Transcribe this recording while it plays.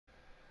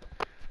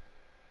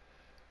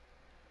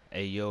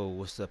Hey yo,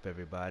 what's up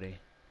everybody?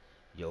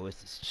 Yo, it's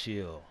this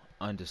chill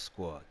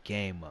underscore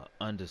gamer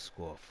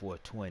underscore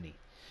 420.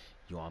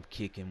 Yo, I'm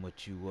kicking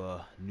with you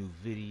new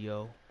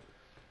video,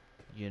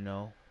 you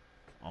know,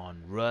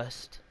 on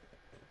Rust.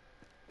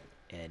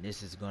 And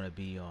this is gonna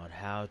be on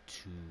how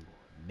to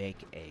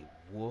make a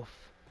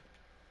wolf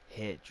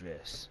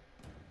headdress.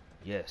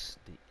 Yes,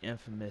 the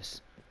infamous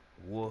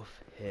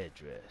wolf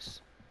headdress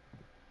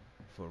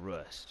for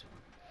Rust.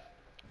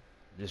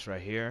 This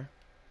right here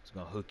is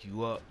gonna hook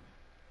you up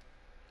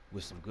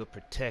with some good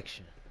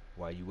protection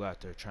while you out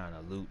there trying to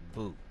loot and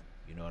boot.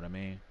 You know what I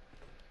mean?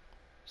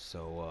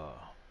 So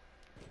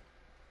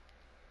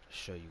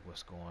show you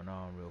what's going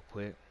on real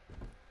quick.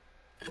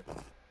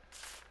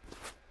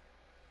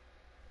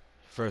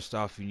 First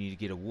off, you need to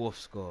get a wolf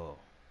skull.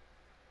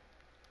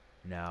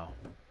 Now,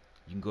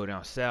 you can go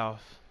down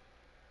south,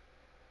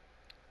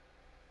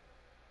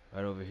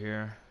 right over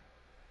here,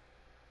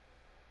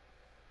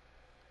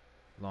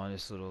 along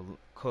this little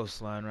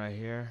coastline right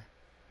here.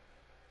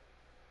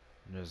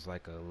 And there's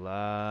like a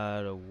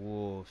lot of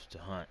wolves to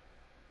hunt.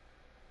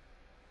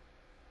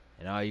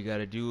 And all you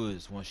gotta do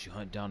is, once you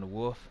hunt down the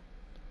wolf,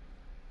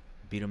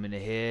 beat them in the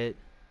head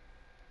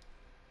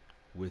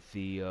with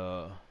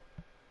the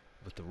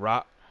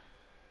rock,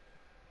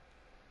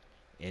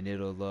 and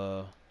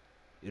it'll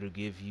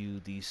give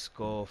you these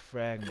skull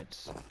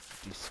fragments.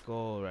 These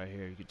skull right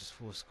here. You get this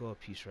full skull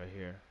piece right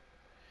here.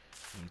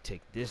 And you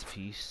take this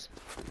piece,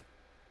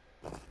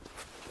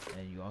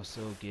 and you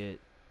also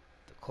get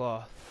the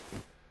cloth.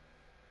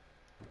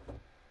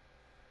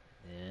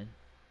 Then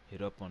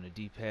hit up on the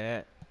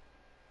D-pad.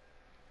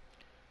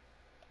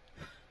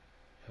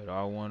 Hit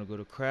R1 to go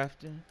to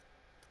crafting.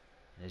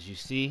 As you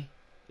see,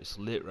 it's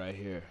lit right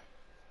here.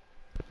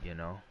 You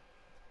know,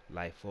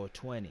 light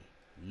 420,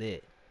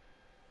 lit.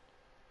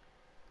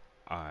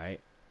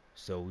 Alright,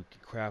 so we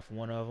can craft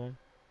one of them.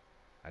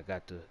 I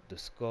got the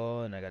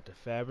skull and I got the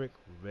fabric.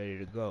 We're ready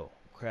to go.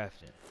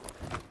 Crafting.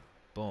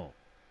 Boom.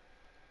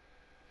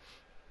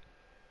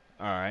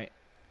 Alright,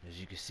 as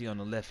you can see on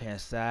the left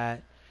hand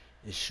side,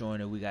 it's showing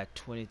that we got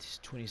 20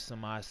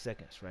 some odd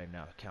seconds right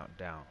now. Count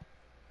down.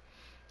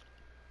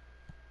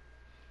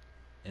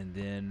 And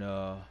then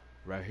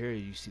right here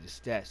you see the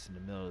stats in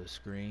the middle of the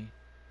screen.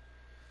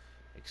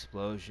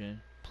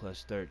 Explosion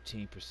plus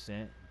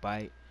 13%,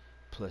 bite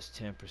plus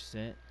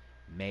 10%,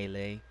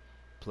 melee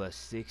plus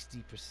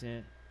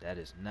 60%. That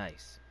is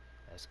nice.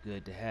 That's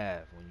good to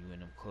have when you're in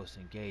them close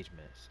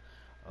engagements.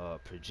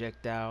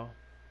 Projectile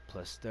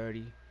plus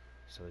 30.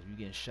 So if you're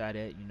getting shot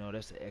at, you know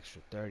that's an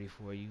extra 30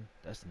 for you.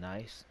 That's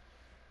nice.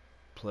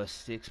 Plus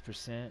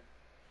 6%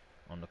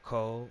 on the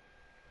cold,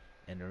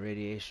 and the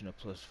radiation of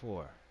plus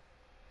 4.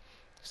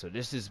 So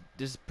this is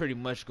pretty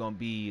much gonna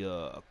be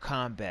a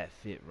combat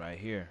fit right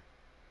here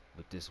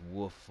with this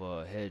wolf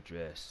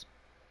headdress.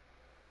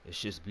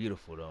 It's just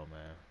beautiful though,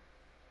 man.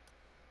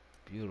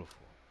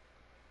 Beautiful.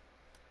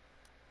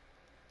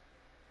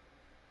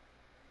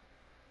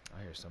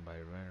 I hear somebody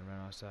running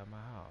around outside my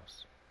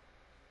house.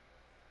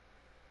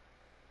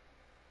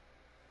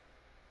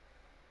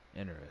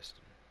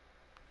 Interesting.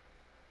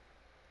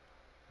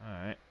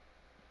 Alright.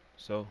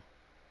 So,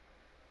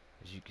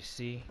 as you can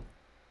see,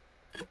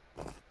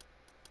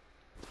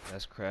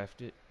 that's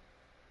crafted.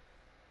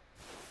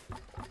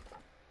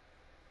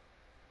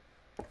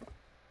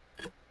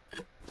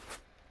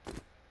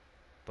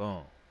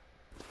 Boom.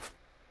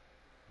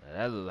 Now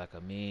that look like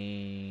a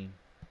mean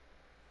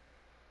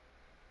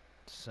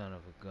son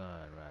of a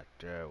gun right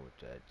there with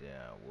that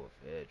damn wolf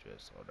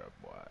headdress on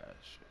that boy. That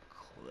shit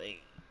clean.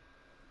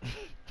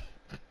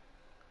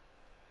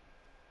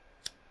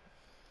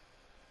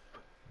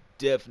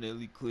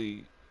 Definitely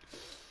clean.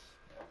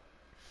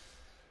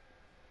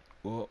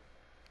 Well,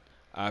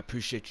 I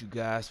appreciate you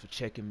guys for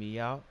checking me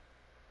out.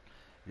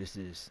 This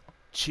is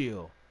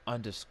chill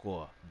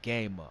underscore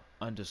gamer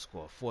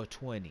underscore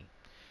 420.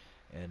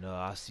 And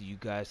I'll see you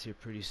guys here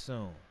pretty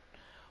soon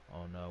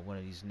on one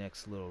of these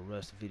next little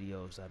Rust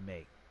videos I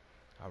make.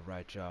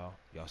 Alright, y'all.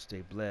 Y'all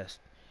stay blessed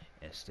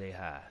and stay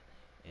high.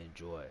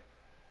 Enjoy.